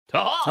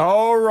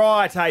All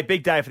right. Hey,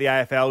 big day for the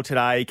AFL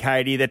today,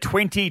 Katie. The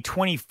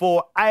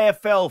 2024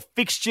 AFL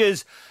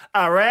fixtures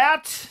are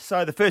out.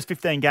 So the first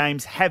 15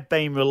 games have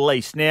been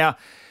released. Now,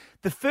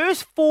 the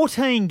first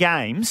 14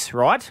 games,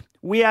 right,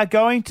 we are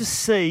going to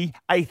see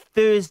a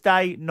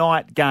Thursday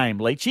night game,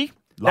 Leachy.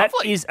 That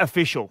is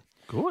official.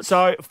 Good.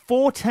 So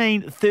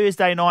 14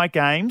 Thursday night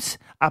games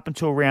up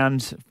until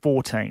round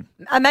 14.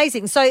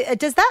 Amazing. So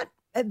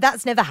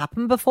that's never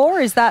happened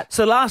before? Is that...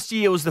 So last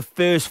year was the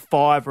first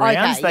 5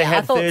 rounds. Okay, they yeah,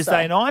 had I thought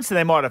Thursday so. nights, and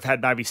they might have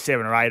had maybe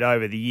 7 or 8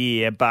 over the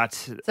year. But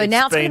So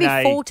now it's going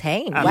to be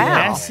 14. A Wow.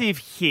 massive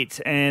hit,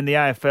 and the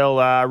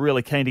AFL are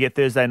really keen to get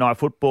Thursday night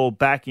football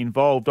back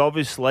involved,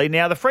 obviously.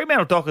 Now, the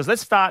Fremantle Dockers,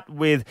 let's start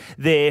with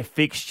their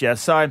fixture.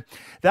 So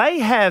they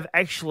have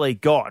actually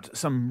got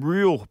some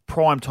real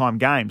primetime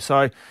games.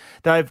 So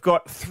they've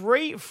got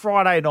 3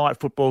 Friday night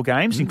football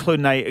games,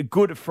 including a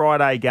Good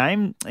Friday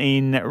game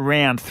in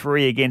round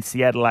 3 against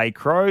the Adelaide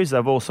Crows.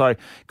 They've also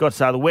got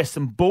the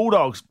Western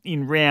Bulldogs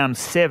in round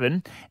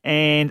 7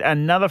 and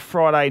another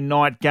Friday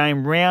night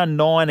game, round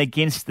 9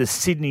 against the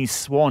Sydney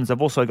Swans.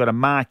 They've also got a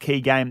marquee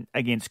game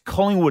against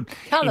Collingwood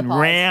in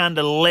round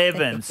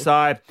 11.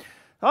 So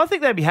I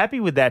think they'd be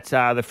happy with that,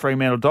 the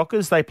Fremantle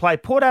Dockers. They play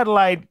Port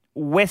Adelaide,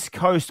 West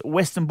Coast,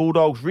 Western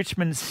Bulldogs,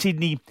 Richmond,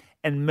 Sydney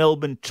and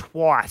Melbourne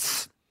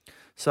twice.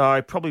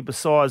 So probably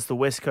besides the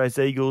West Coast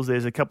Eagles,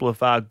 there's a couple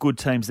of good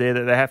teams there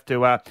that they have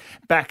to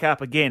back up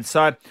against.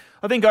 So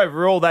I think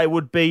overall they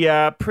would be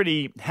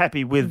pretty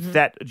happy with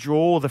that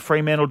draw, the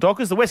Fremantle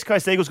Dockers. The West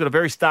Coast Eagles got a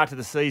very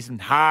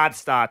hard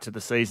start to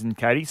the season,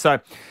 Katie. So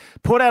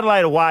Port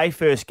Adelaide away,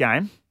 first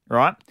game,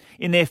 right?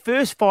 In their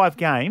first 5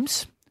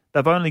 games,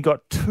 they've only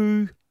got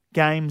 2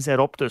 games at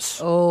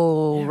Optus.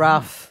 Oh,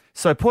 rough.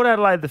 So Port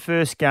Adelaide, the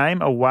first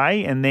game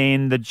away, and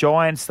then the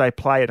Giants, they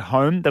play at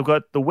home. They've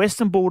got the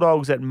Western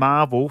Bulldogs at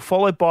Marvel,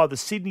 followed by the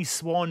Sydney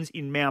Swans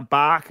in Mount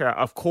Barker,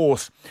 of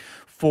course,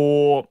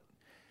 for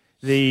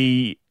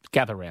the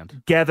Gather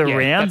round.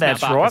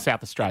 That's right.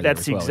 South Australia.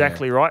 That's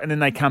exactly right. And then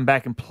they come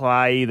back and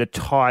play the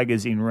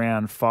Tigers in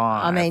round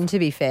 5. I mean, to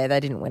be fair, they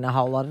didn't win a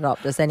whole lot at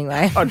Optus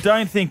anyway. I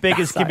don't think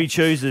beggars can be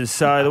choosers.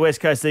 So the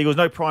West Coast Eagles,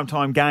 no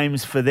primetime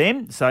games for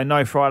them. So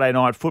no Friday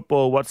night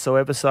football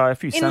whatsoever. So a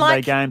few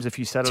Sunday games, a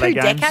few Saturday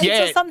 2 games.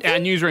 decades or something? Our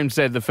newsroom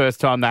said the first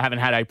time they haven't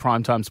had a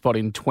primetime spot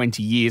in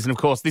 20 years. And, of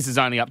course, this is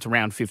only up to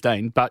round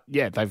 15. But,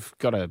 yeah, they've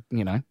got a,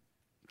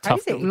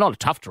 not a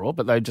tough draw,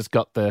 but they just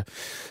got the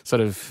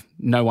sort of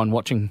no one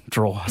watching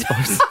draw, I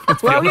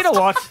suppose. Well, you know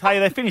what? Hey,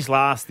 they finished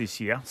last this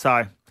year.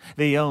 So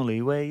the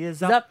only way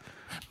is up,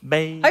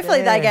 baby.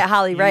 Hopefully they get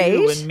Harley Reid.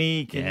 You and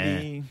me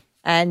can be.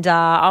 And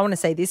I want to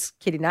see this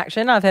kid in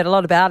action. I've heard a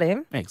lot about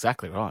him.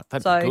 Exactly right.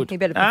 That'd So be good. he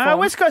better perform.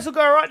 West Coast will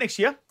go all right next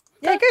year.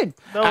 Yeah, good.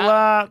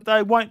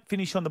 They won't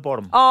finish on the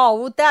bottom.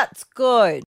 Oh, well, that's good.